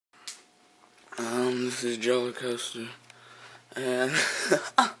This is joelercoaster, and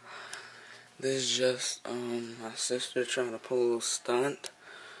this is just, my sister trying to pull a stunt,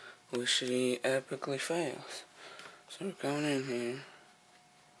 which she epically fails. So we're going in here.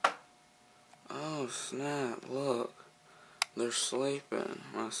 Oh snap, look. They're sleeping,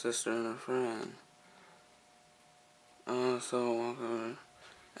 my sister and her friend. So I walk over.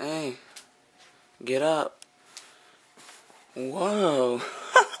 Hey, get up. Whoa.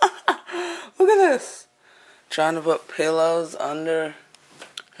 Look at this. Trying to put pillows under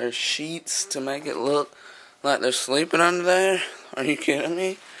her sheets to make it look like they're sleeping under there. Are you kidding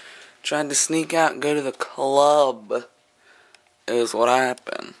me? Tried to sneak out and go to the club is what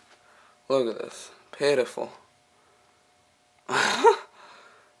happened. Look at this. Pitiful.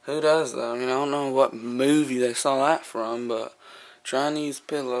 Who does that? I mean, I don't know what movie they saw that from, but trying to use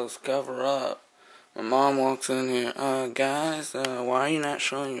pillows to cover up. My mom walks in here, guys, why are you not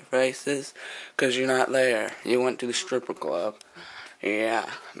showing your faces? 'Cause you're not there. You went to the stripper club. Yeah,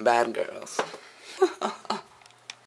 bad girls.